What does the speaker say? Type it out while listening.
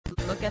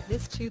look at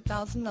this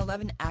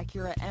 2011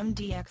 Acura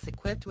MDX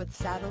equipped with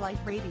satellite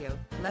radio,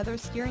 leather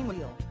steering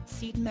wheel,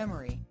 seat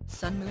memory,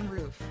 sun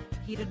moonroof,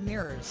 heated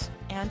mirrors,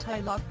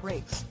 anti-lock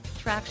brakes,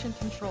 traction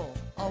control,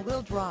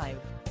 all-wheel drive,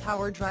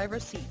 power driver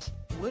seat,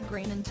 wood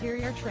grain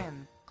interior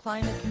trim,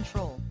 climate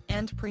control,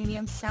 and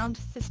premium sound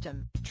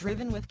system,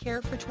 driven with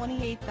care for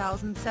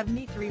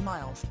 28,073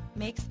 miles,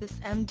 makes this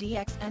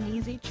MDX an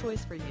easy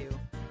choice for you.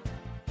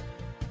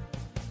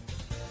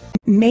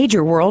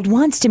 Major World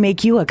wants to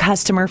make you a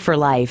customer for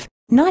life.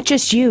 Not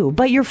just you,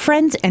 but your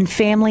friends and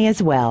family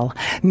as well.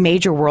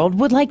 Major World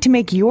would like to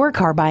make your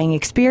car buying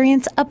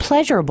experience a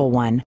pleasurable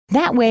one.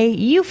 That way,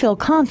 you feel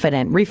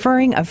confident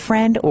referring a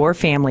friend or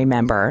family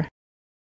member.